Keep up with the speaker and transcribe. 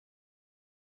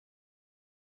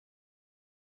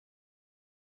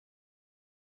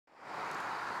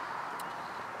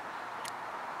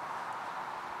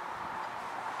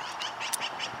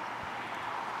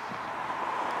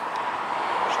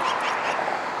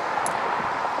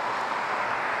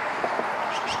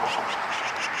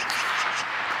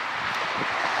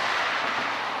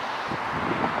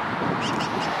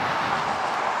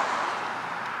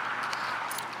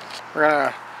We're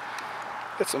gonna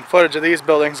get some footage of these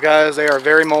buildings, guys. They are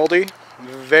very moldy.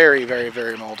 Very, very,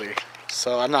 very moldy.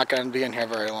 So I'm not gonna be in here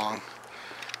very long.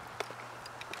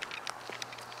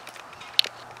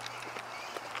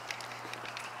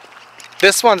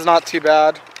 This one's not too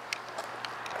bad.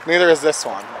 Neither is this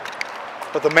one.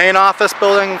 But the main office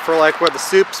building for like where the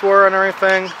soups were and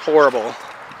everything, horrible.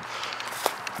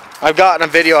 I've gotten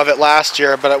a video of it last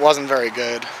year, but it wasn't very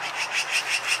good.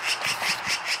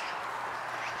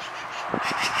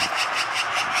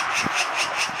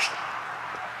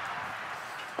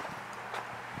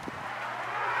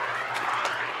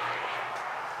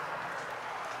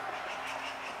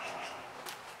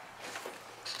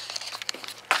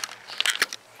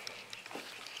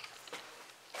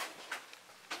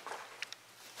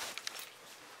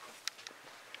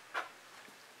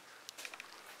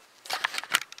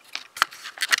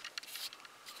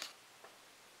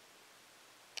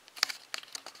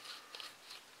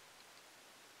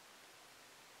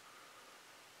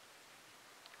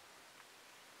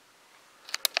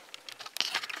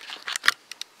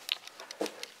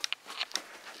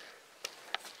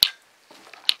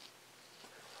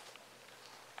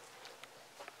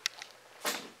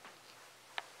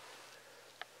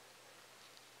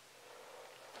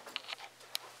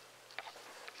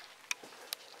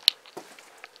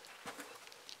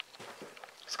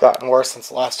 It's gotten worse since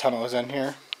the last time I was in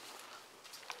here.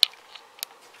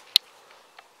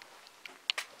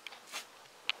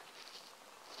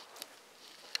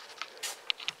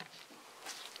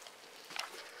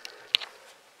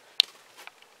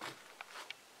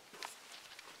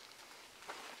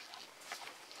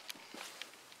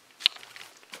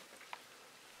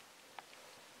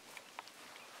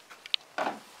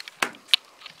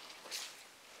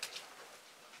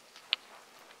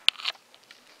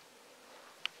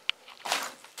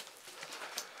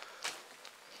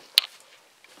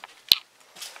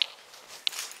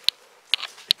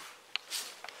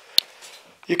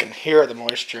 You can hear the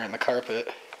moisture in the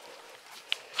carpet.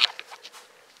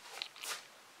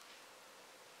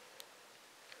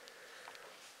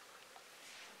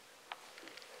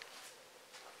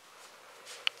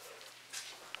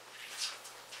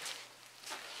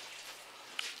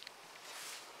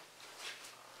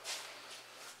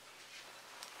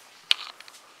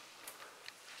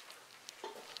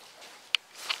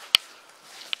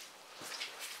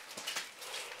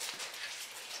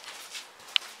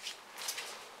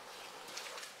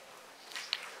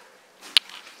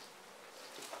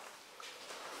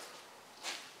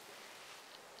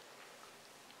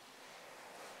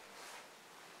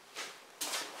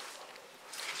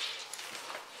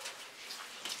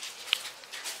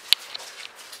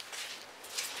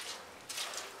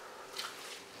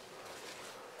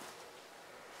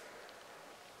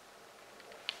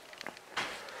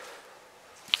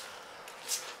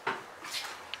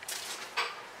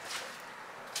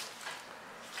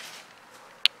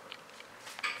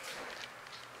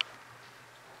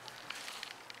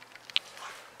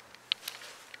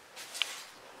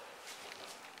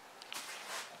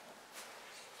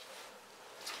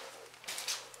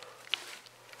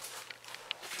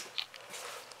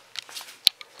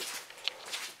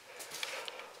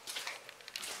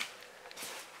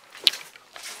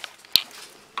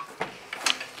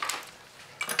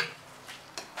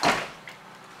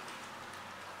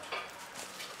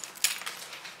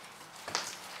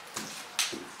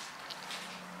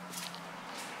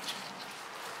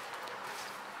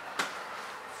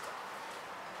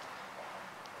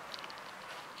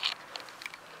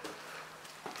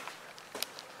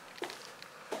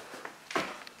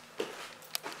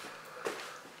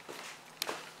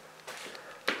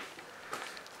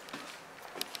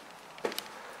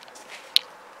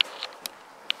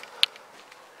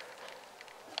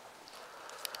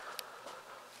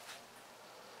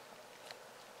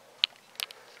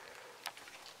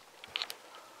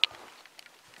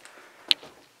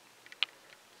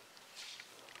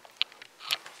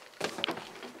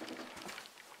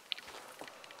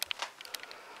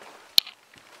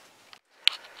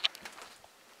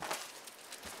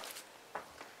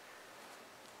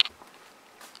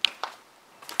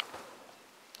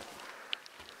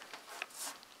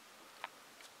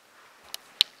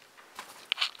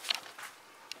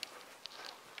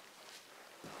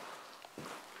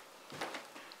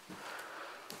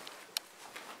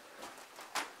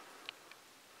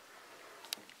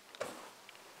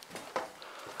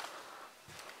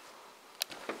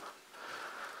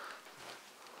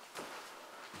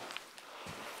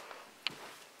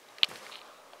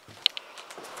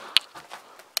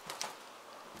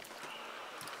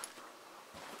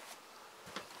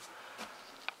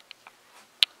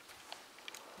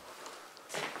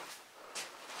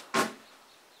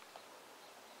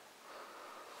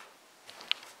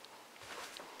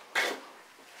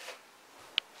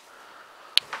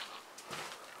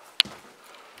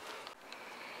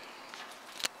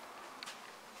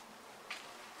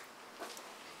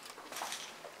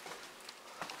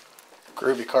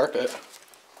 Groovy carpet.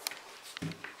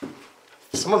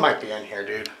 Someone might be in here,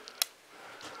 dude.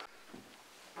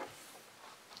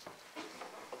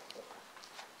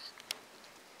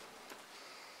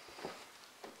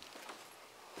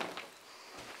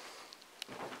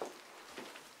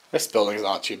 This building's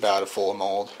not too bad, full of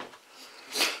mold.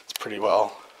 It's pretty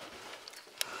well.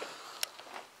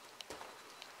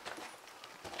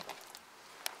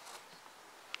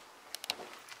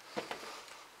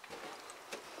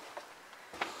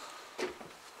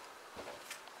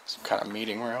 Some kind of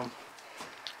meeting room.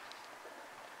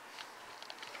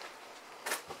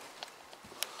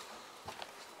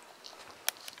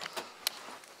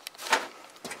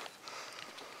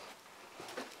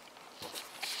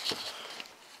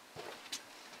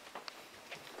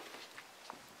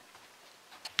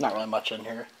 Not really much in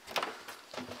here.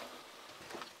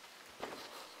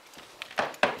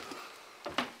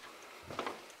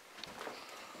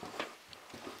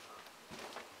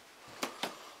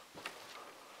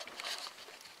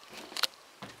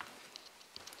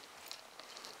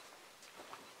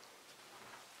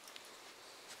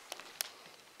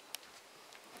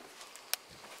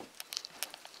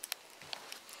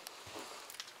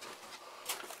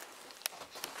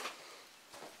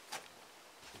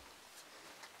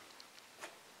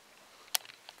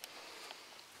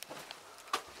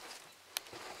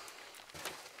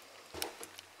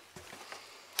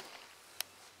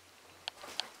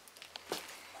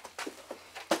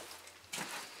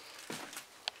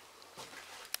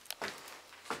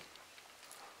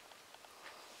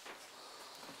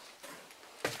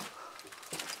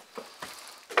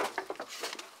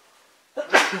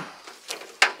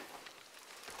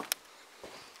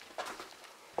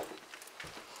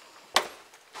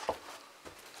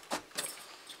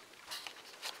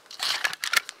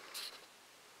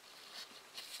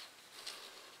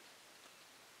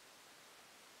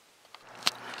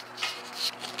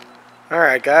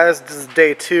 Alright guys, this is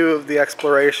day 2 of the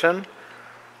exploration.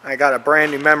 I got a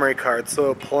brand new memory card,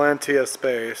 so plenty of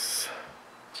space.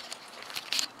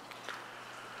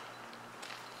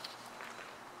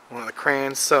 One of the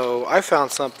cranes. So I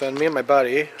found something, me and my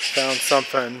buddy found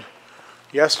something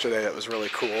yesterday that was really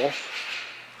cool.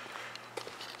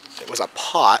 It was a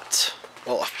pot,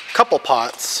 well, a couple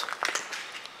pots.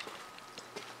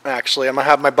 Actually, I'm going to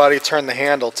have my buddy turn the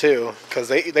handle too, because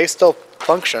they still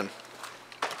function.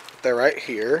 They're right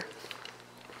here.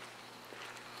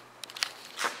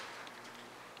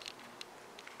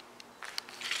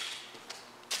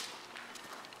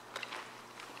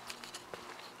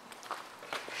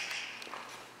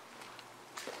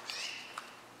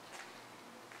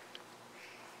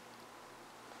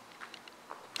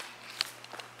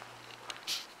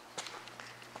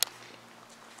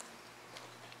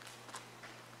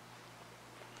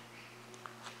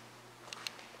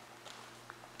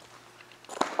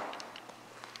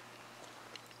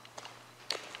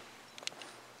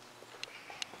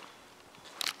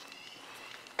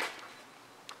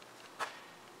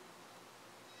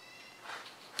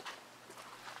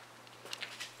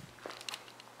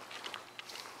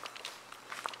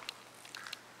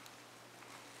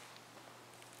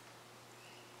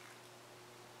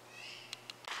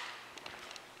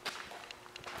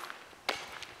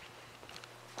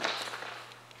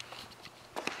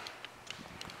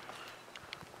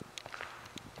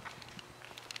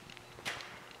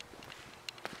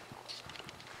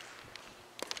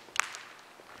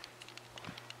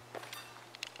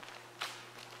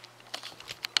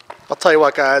 I'll tell you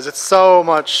what guys, it's so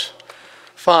much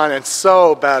fun and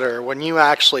so better when you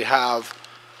actually have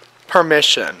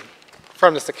permission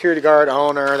from the security guard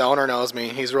owner. The owner knows me,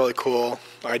 he's really cool.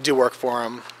 I do work for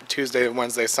him Tuesday and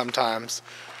Wednesday sometimes.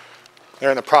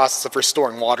 They're in the process of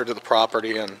restoring water to the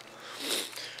property, and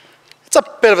it's a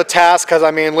bit of a task because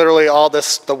I mean literally all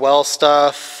this, the well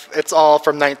stuff, it's all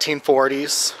from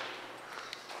 1940s.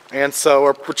 And so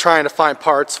we're trying to find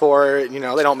parts for it. You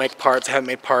know, they don't make parts, haven't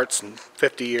made parts in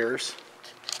 50 years.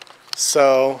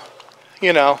 So,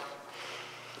 you know,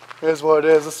 it is what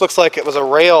it is. This looks like it was a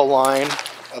rail line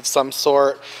of some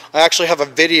sort. I actually have a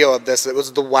video of this. It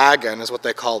was the wagon is what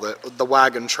they called it, the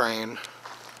wagon train.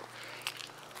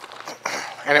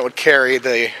 And it would carry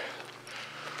the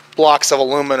blocks of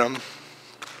aluminum.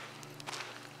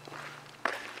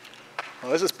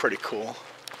 Well, this is pretty cool.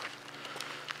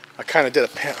 I kind of did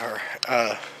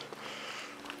a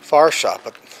far shot,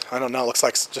 but I don't know, it looks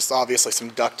like just obviously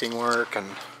some ducting work and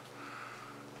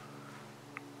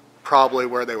probably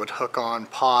where they would hook on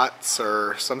pots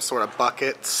or some sort of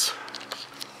buckets.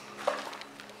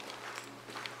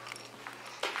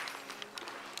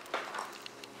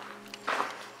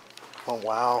 Oh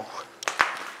wow.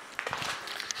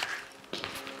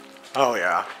 Oh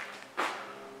yeah.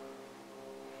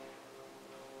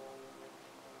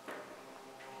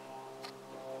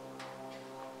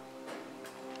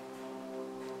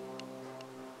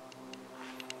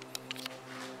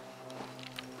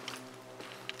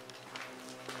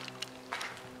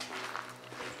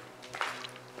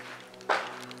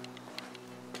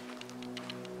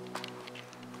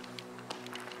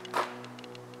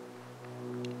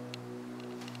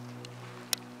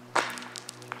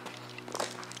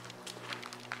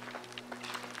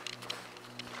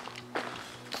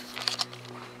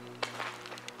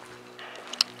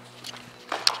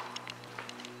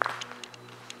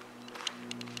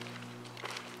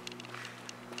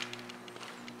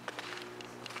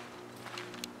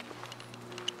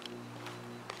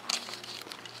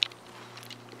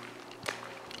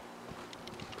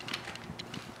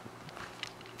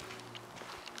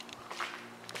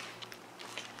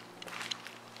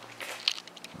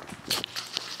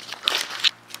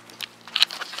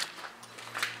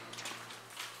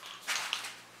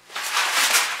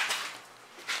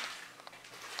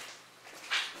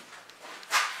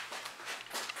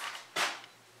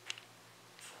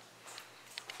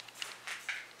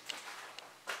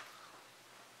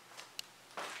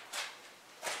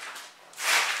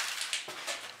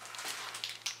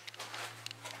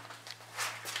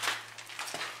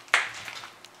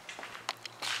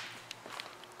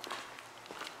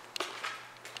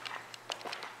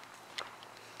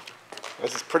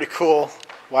 This is pretty cool.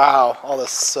 Wow, all this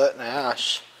soot and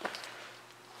ash.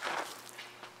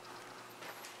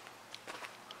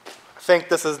 I think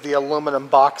this is the aluminum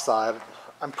bauxite.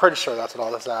 I'm pretty sure that's what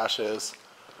all this ash is.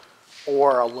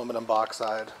 Or aluminum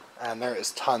bauxite. And there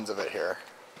is tons of it here.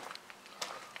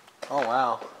 Oh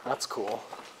wow, that's cool.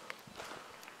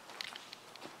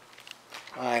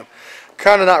 I'm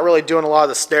kind of not really doing a lot of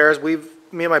the stairs. Me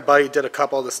and my buddy did a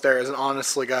couple of the stairs, and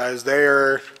honestly guys,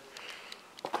 they're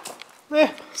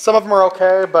some of them are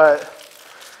okay, but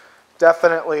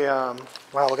definitely,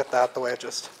 wow, look at that, the way it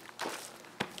just,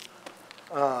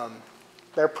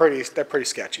 they're pretty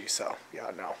sketchy, so, yeah,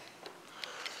 no.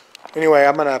 Anyway,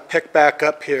 I'm gonna pick back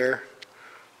up here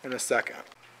in a second.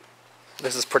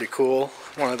 This is pretty cool,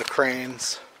 one of the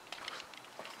cranes.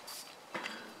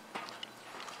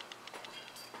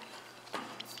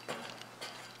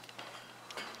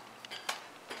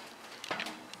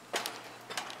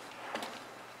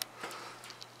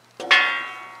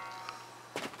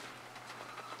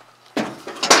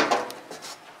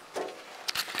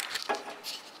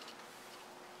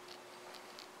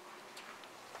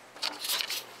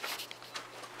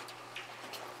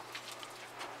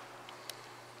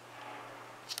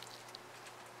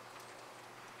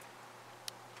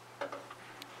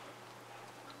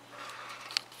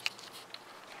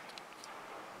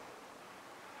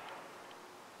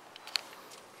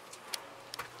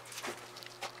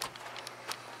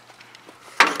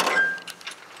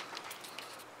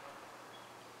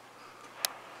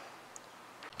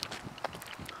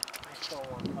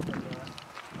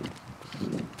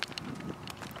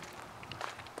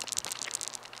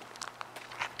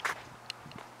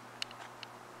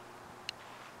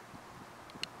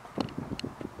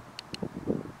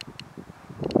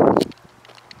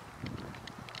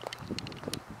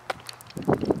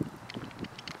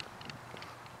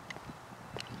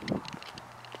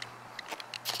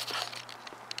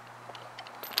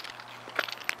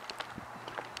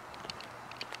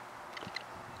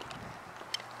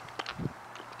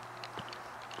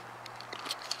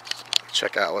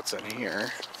 Check out what's in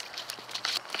here.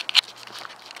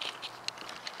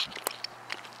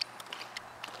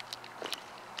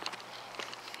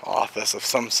 Office of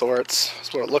some sorts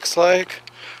is what it looks like.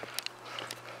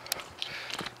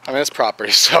 I mean, this property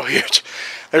is so huge.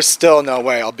 There's still no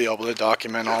way I'll be able to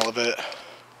document all of it.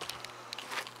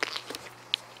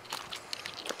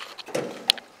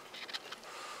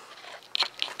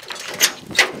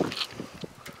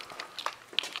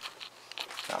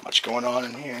 Not much going on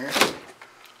in here.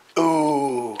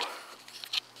 Ooh.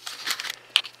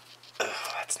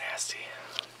 Oh, that's nasty.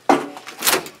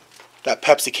 That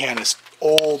Pepsi can is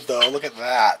old though. Look at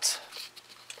that.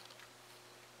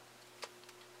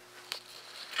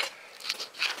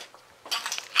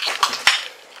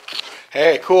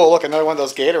 Hey, cool. Look, another one of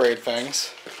those Gatorade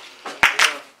things.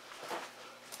 I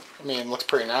mean, it looks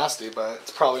pretty nasty, but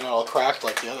it's probably not all cracked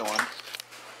like the other one.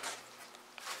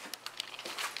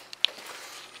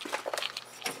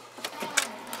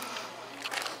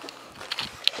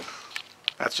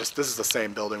 That's just, this is the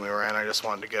same building we were in. I just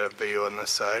wanted to get a view on this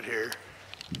side here.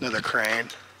 Another crane.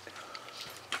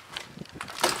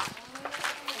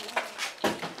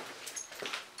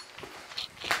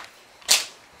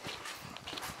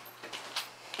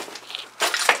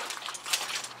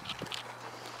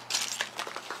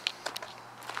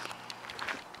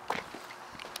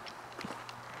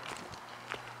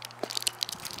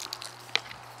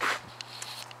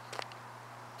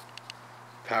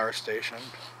 power station.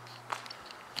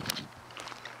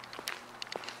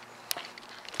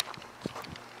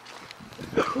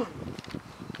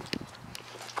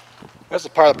 That's a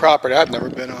part of the property I've never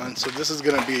been on, so this is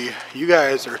gonna be, you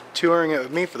guys are touring it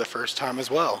with me for the first time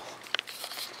as well.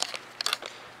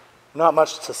 Not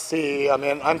much to see. I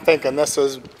mean, I'm thinking this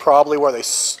is probably where they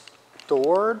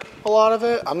stored a lot of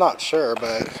it. I'm not sure,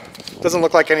 but it doesn't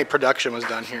look like any production was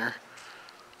done here.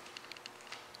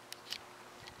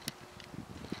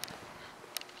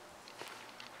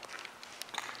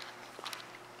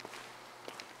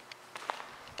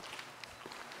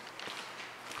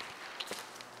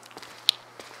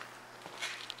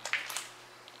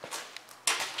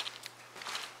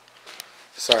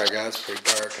 Sorry guys, it's pretty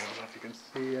dark. I don't know if you can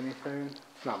see anything.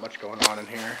 Not much going on in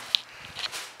here.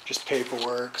 Just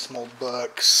paperwork, some old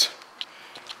books.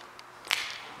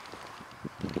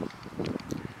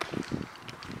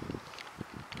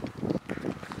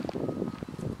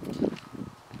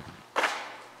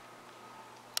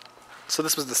 So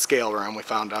this was the scale room. We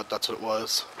found out that's what it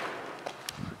was.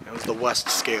 It was the West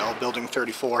scale, building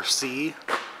 34C.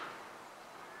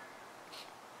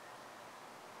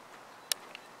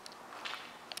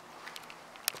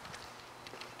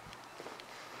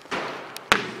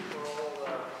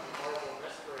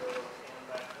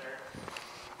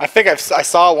 I think I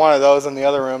saw one of those in the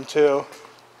other room too.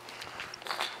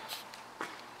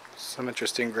 Some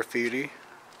interesting graffiti.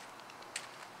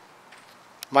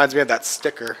 Reminds me of that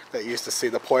sticker that you used to see,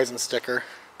 the poison sticker.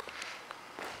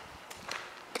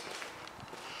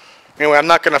 Anyway, I'm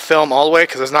not going to film all the way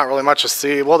because there's not really much to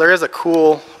see. Well, there is a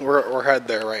cool, we're headed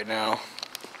there right now.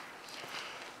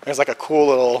 There's like a cool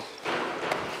little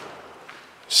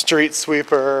street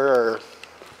sweeper, or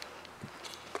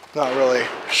not really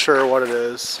sure what it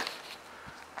is.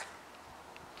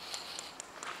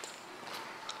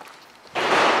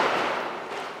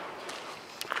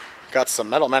 Got some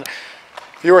metal, man.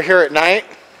 If you were here at night,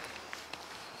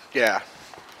 yeah.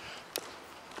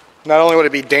 Not only would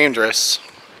it be dangerous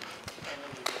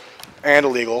and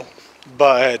illegal,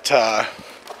 but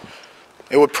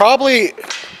it would probably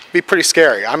be pretty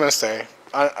scary, I'm gonna say.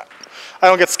 I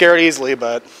don't get scared easily,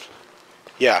 but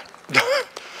yeah.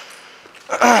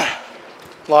 A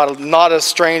lot of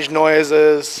strange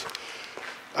noises.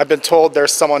 I've been told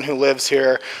there's someone who lives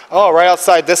here. Oh, right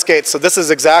outside this gate. So this is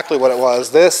exactly what it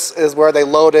was. This is where they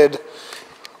loaded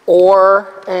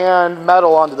ore and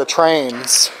metal onto the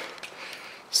trains.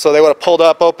 So they would have pulled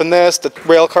up, opened this. The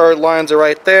rail car lines are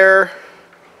right there.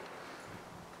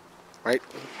 Right?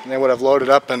 And they would have loaded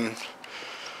up and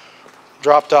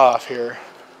dropped off here.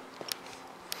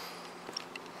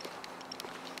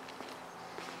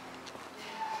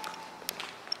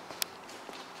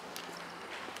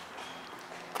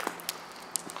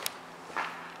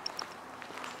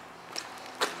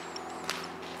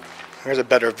 Here's a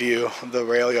better view of the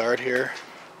rail yard here.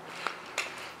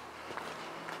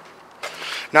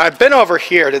 Now I've been over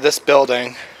here to this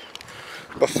building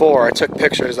before. I took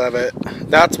pictures of it.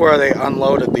 That's where they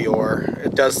unloaded the ore.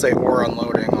 It does say ore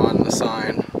unloading on the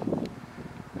sign.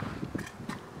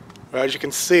 But as you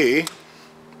can see,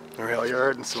 the rail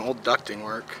yard and some old ducting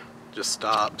work just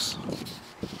stops.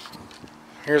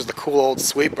 Here's the cool old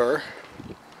sweeper.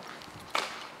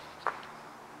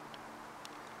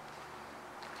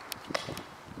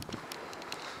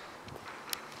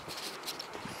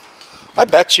 I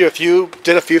bet you if you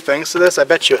did a few things to this, I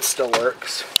bet you it still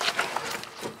works.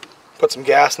 Put some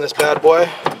gas in this bad boy.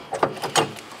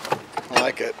 I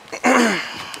like it.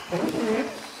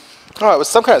 Oh, it was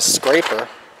some kind of scraper.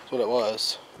 That's what it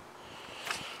was.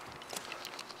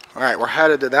 Alright, we're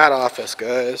headed to that office,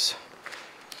 guys.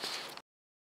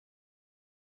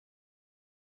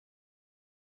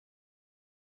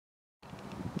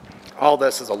 All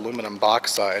this is aluminum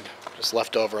bauxite, just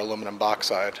leftover aluminum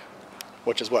bauxite,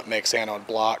 which is what makes anode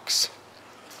blocks.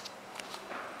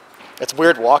 It's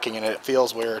weird walking in it. It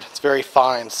feels weird. It's very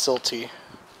fine, silty.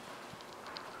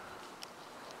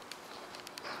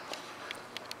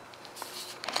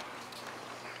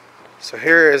 So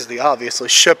here is the obviously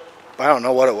ship. I don't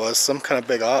know what it was. Some kind of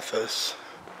big office.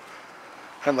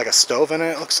 Had like a stove in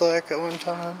it, looks like, at one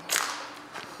time.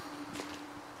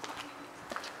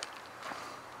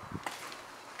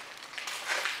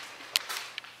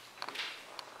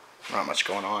 Not much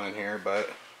going on in here, but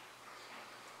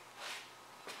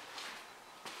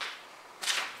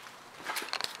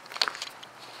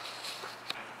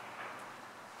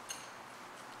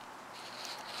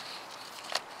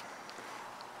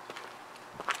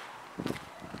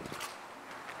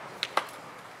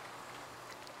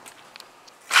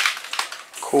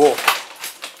cool.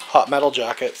 Hot metal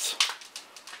jackets.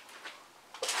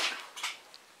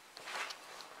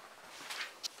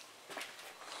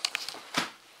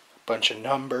 Bunch of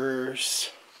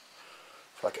numbers,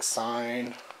 like a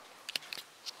sign.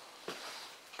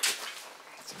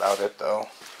 That's about it though.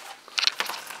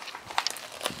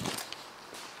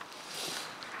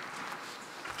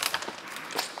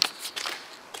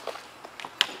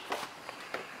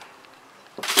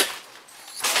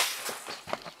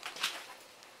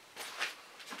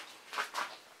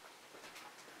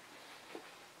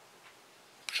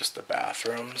 Just the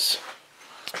bathrooms.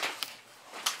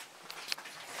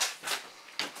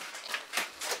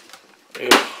 Ew.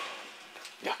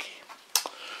 Yucky.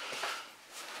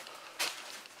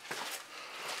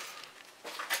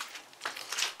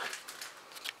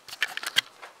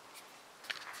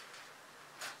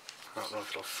 I don't know if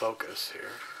it'll focus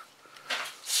here.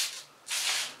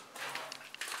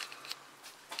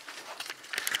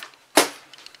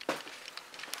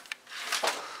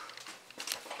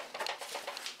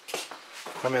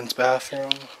 Women's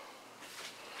bathroom.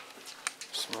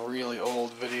 Some really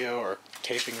old video or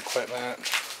taping equipment.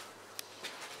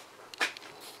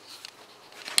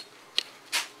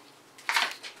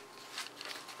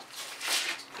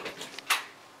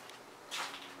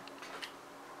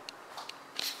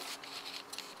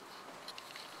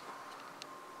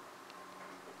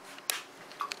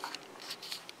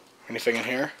 Anything in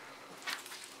here?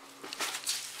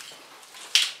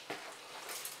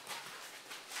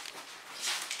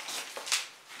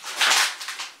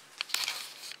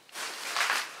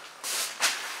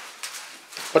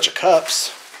 Bunch of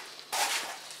cups.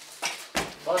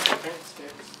 Bunch of paint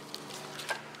sticks.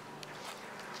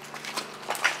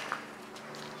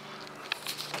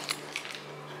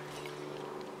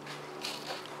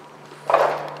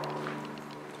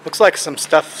 Looks like some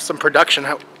stuff, some production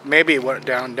maybe went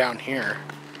down here.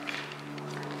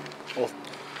 We'll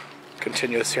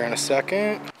continue this here in a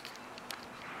second.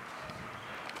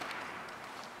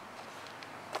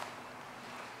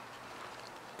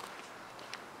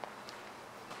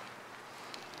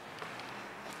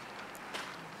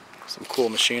 Some cool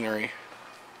machinery.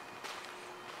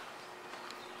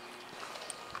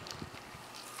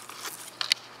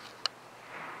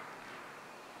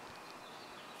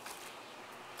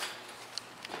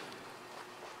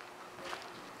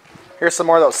 Here's some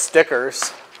more of those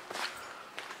stickers.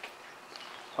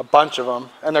 A bunch of them,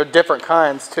 and they're different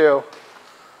kinds too.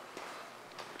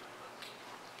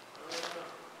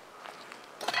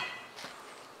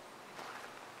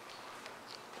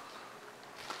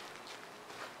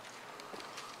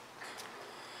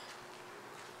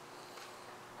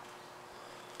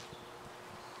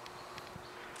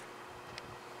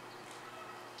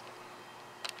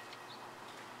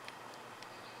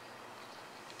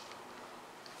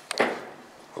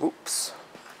 Oops.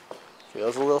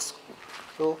 Feels a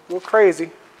little crazy.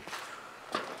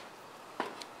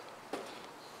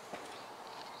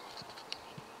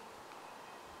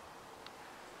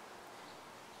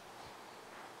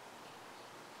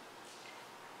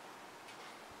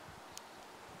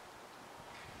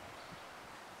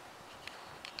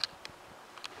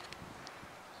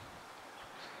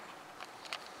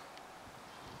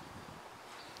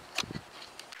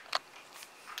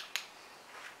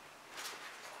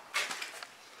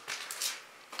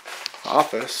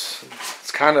 Office.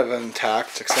 It's kind of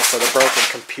intact except for the broken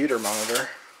computer monitor.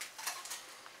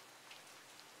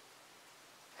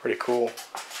 Pretty cool.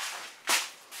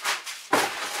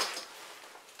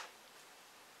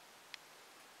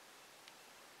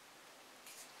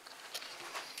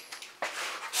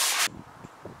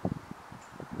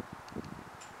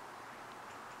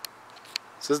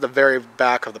 This is the very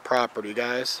back of the property,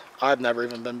 guys. I've never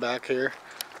even been back here.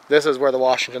 This is where the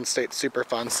Washington State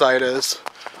Superfund site is.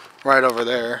 Right over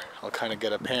there. I'll kind of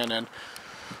get a pan in.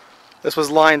 This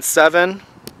was line 7.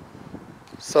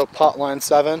 So pot line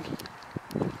 7.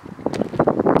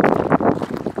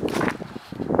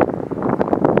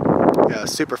 Yeah,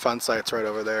 Superfund site's right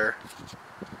over there.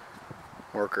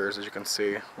 Workers, as you can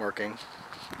see, working.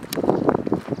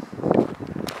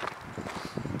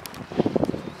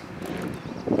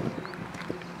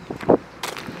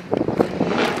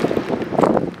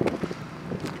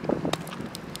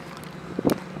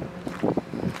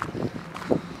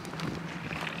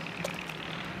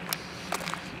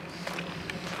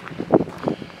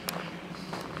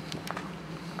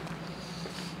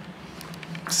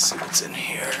 Let's see what's in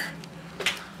here.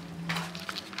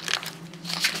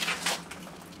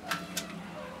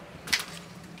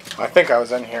 I think I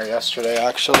was in here yesterday,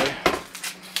 actually.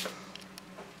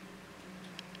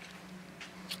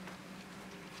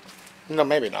 No,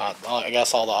 maybe not. I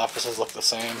guess all the offices look the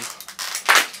same.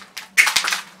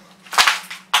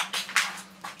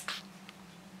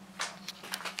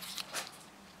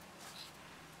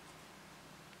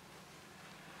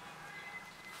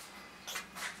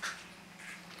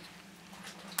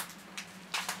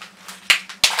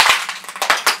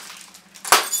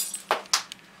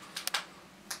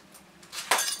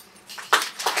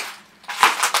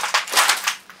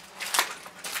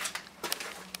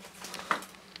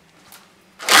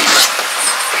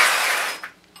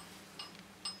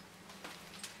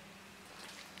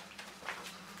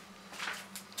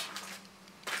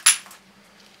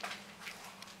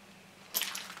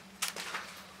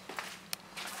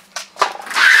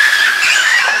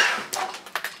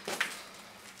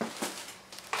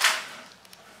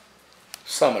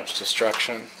 So much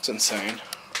destruction. It's insane.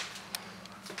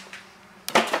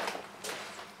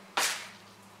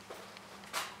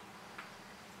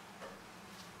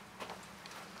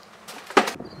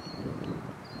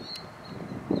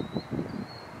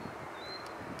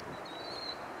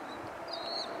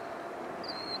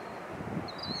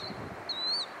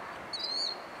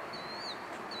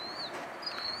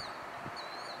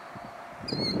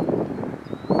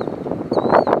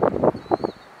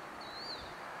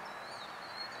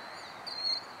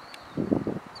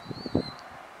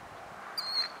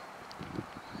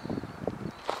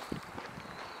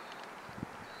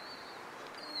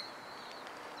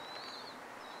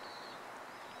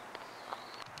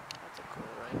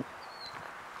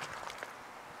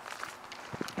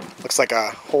 Looks like a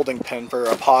holding pin for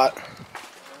a pot.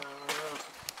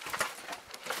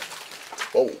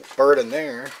 Whoa, bird in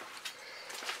there.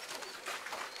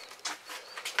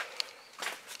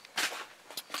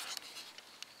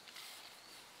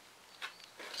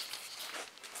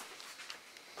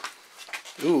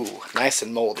 Ooh, nice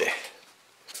and moldy.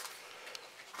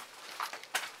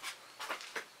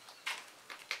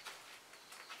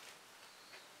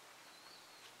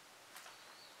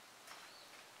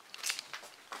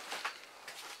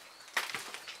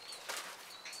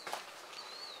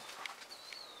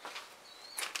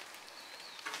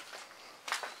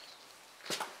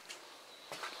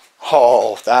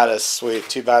 Oh, that is sweet.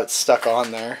 Too bad it's stuck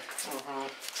on there.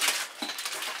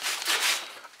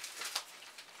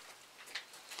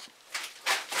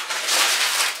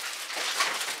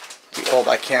 Behold,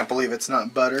 I can't believe it's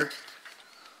not butter.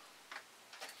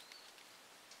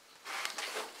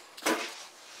 Too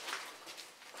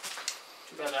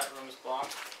bad that room's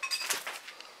blocked.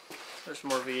 There's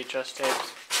more VHS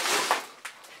tapes.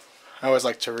 I always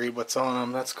like to read what's on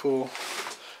them. That's cool.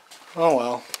 Oh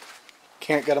well.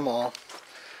 Can't get them all.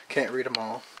 Can't read them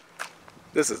all.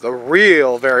 This is the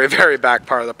real, very, very back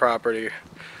part of the property.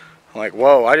 I'm like,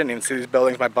 whoa, I didn't even see these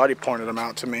buildings. My buddy pointed them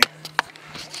out to me.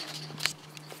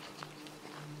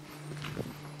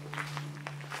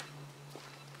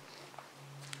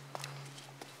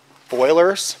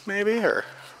 Boilers, maybe, or...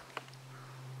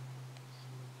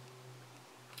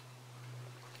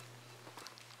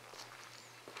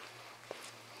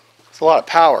 It's a lot of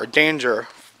power. Danger.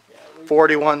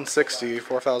 4160,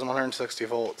 4160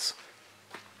 volts.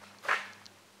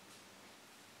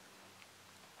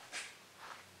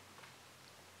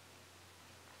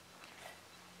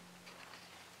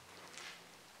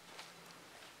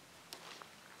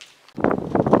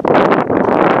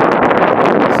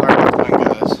 Sorry about the wind,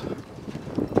 guys.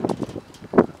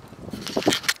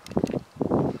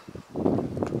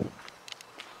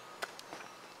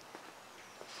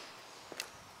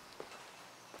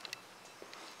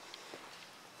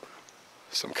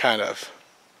 Some kind of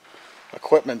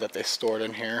equipment that they stored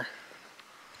in here.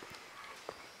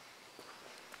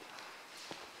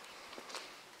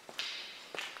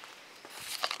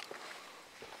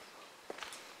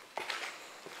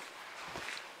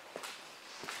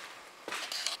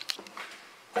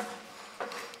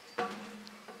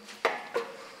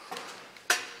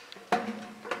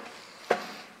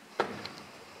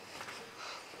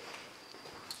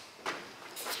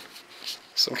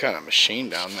 Some kind of machine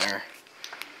down there.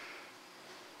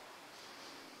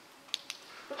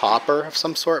 Hopper of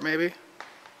some sort, maybe?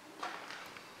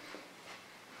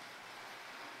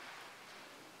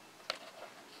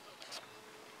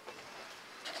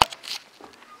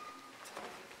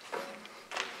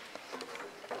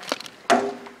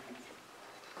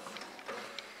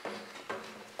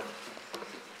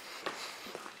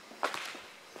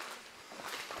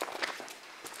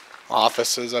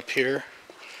 Offices up here.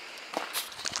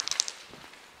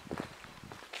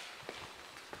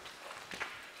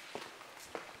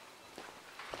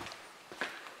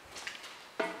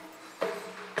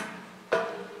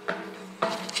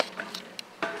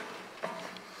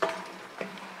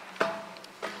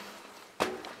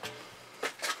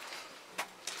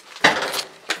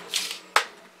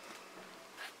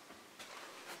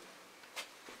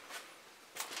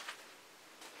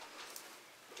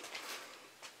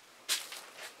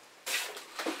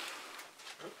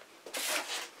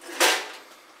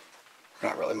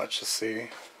 Not really much to see.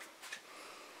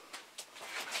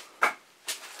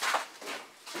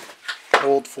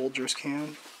 Old Folgers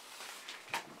can.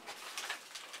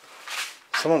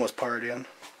 Someone was partying.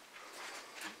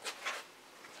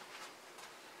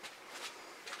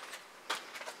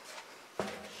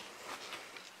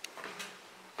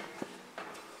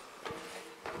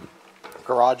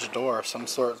 Garage door of some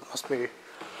sort. Must be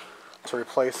to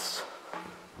replace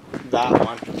that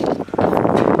one.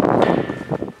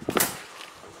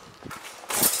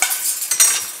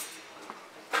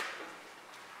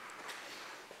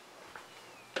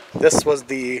 This was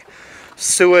the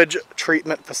sewage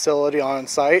treatment facility on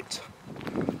site.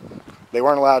 They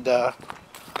weren't allowed to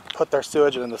put their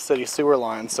sewage in the city sewer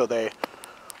line, so they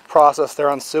processed their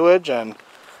own sewage and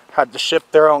had to ship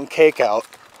their own cake out.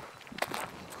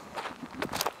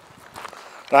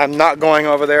 And I'm not going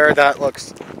over there, that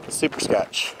looks super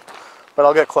sketch, but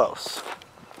I'll get close.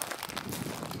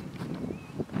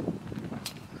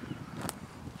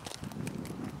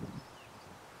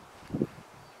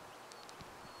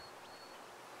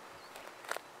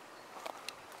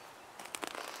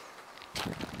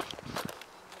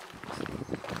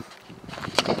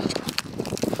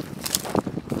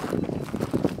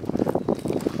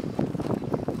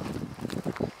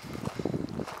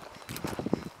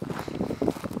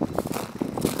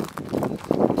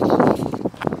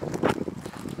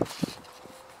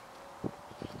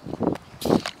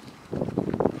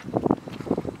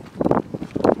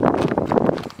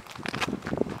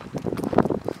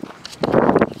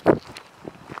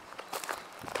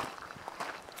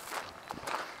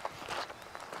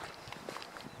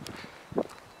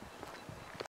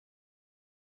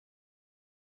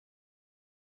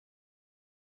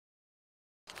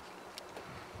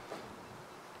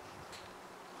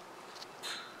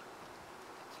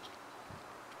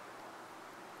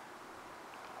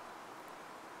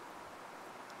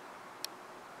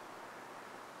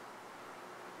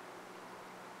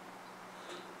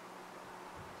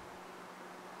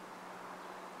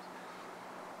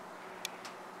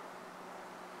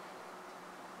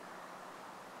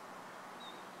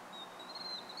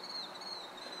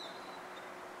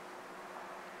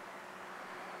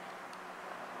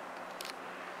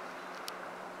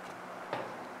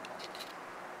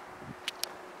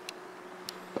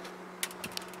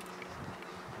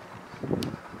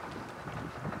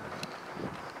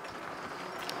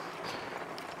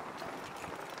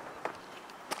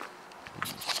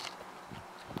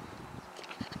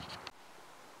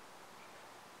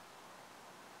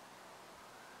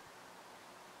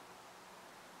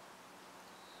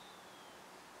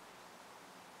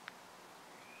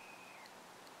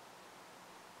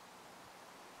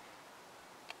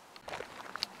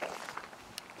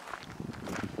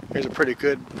 Here's a pretty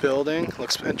good building,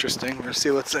 looks interesting. We're gonna see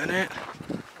what's in it.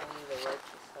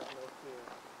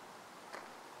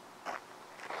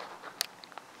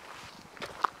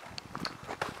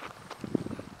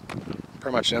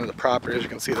 Pretty much the end of the property, as you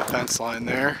can see the fence line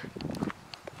there.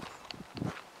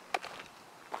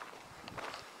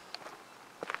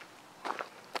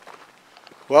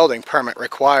 Welding permit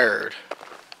required.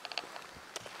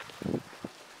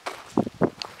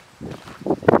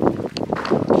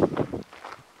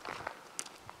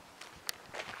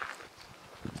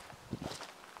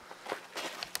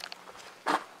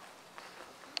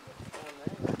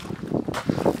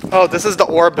 Oh, this is the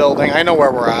ore building. I know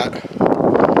where we're at.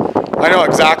 I know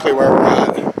exactly where we're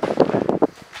at.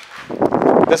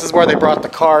 This is where they brought the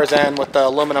cars in with the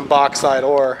aluminum bauxite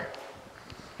ore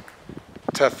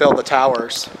to fill the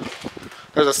towers.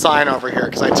 There's a sign over here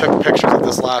because I took pictures of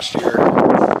this last year.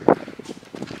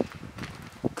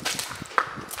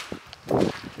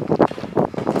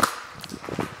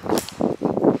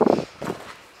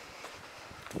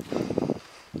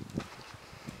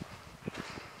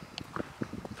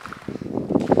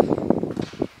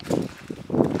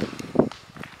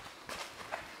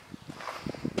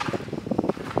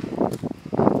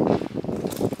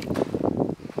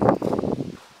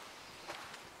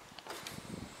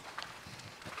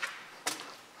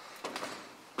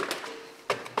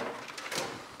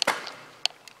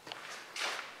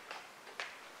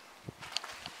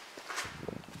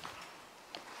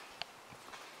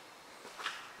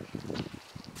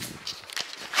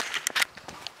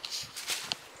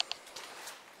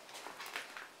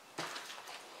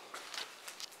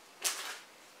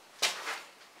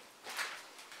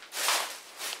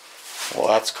 Well,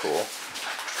 that's cool.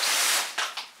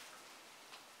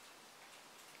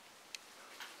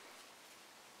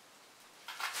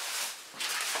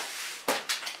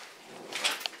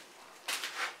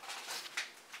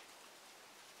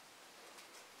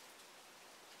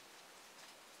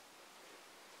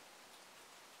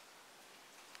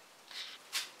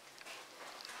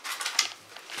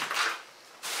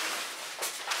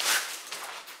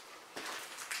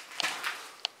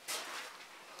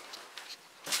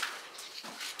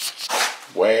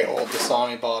 Way old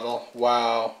Dasani bottle.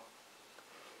 Wow.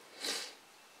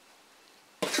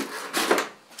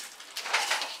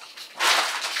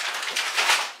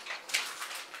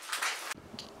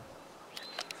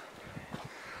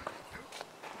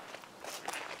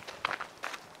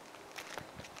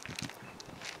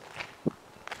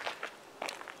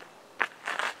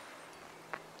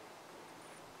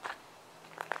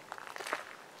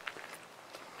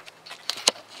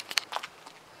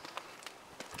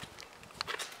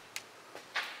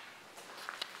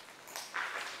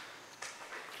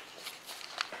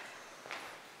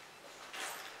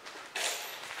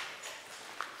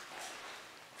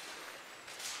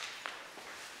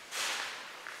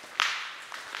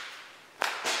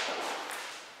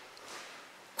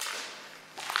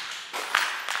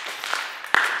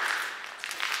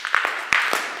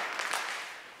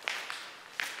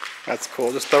 That's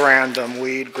cool, just the random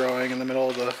weed growing in the middle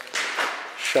of the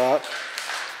shop.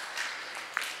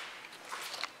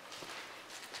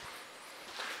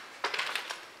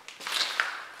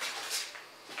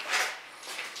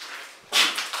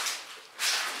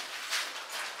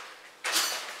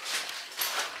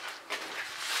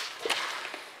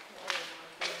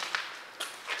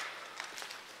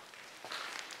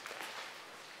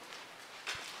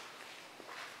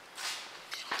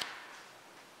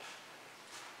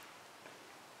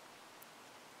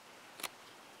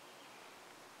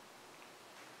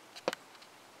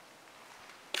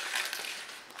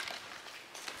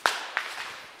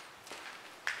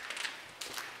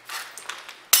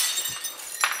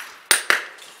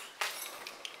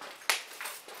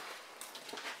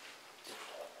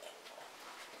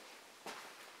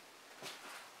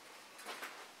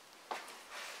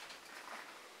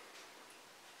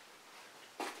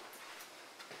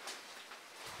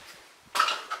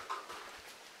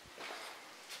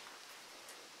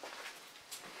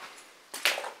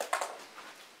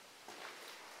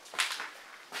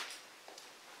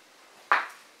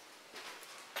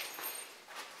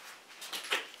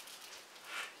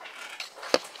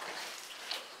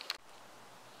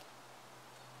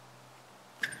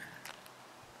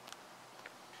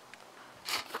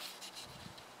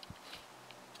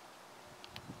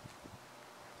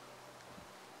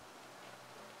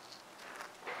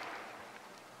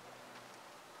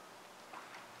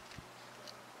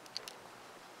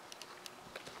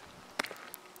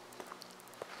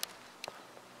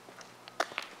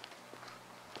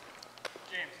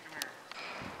 James, come here.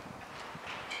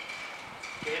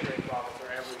 Gatorade bottles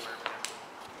are everywhere, man.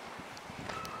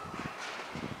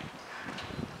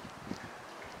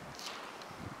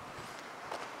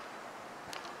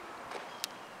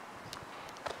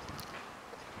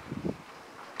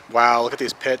 Wow, look at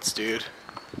these pits, dude.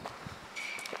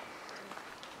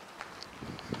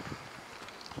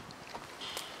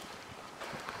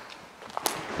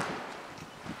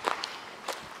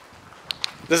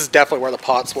 This is definitely where the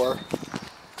pots were.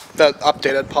 The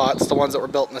updated pots, the ones that were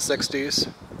built in the 60s.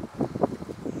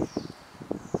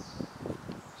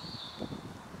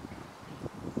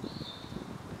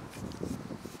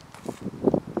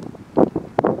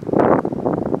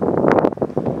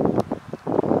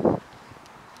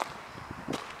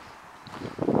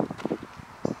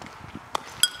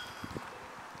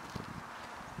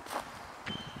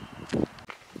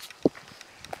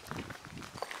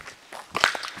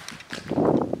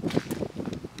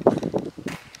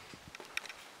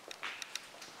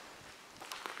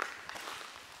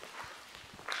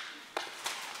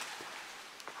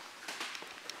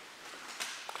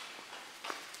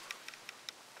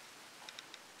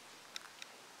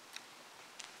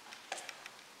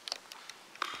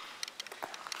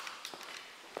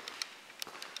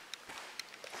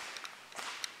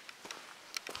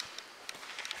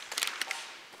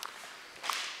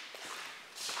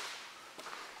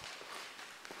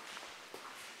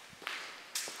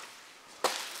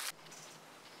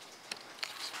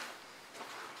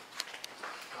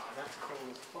 God, that's cool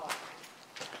as fuck.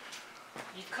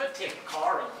 You could take a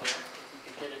car in here if you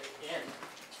could get it in.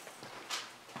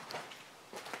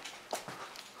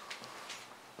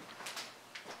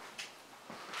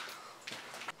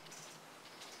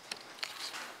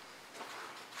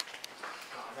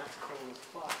 God, that's cool as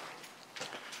fuck.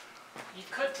 You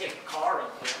could take a car in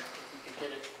here if you could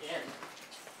get it in.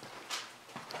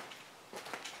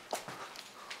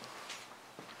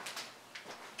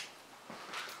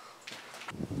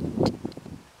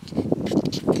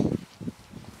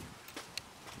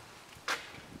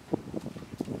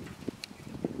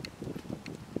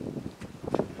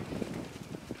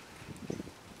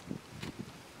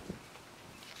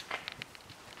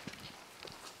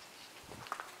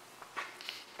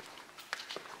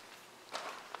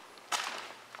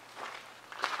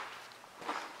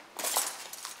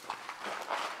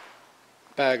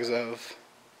 Bags of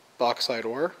bauxite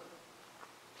ore.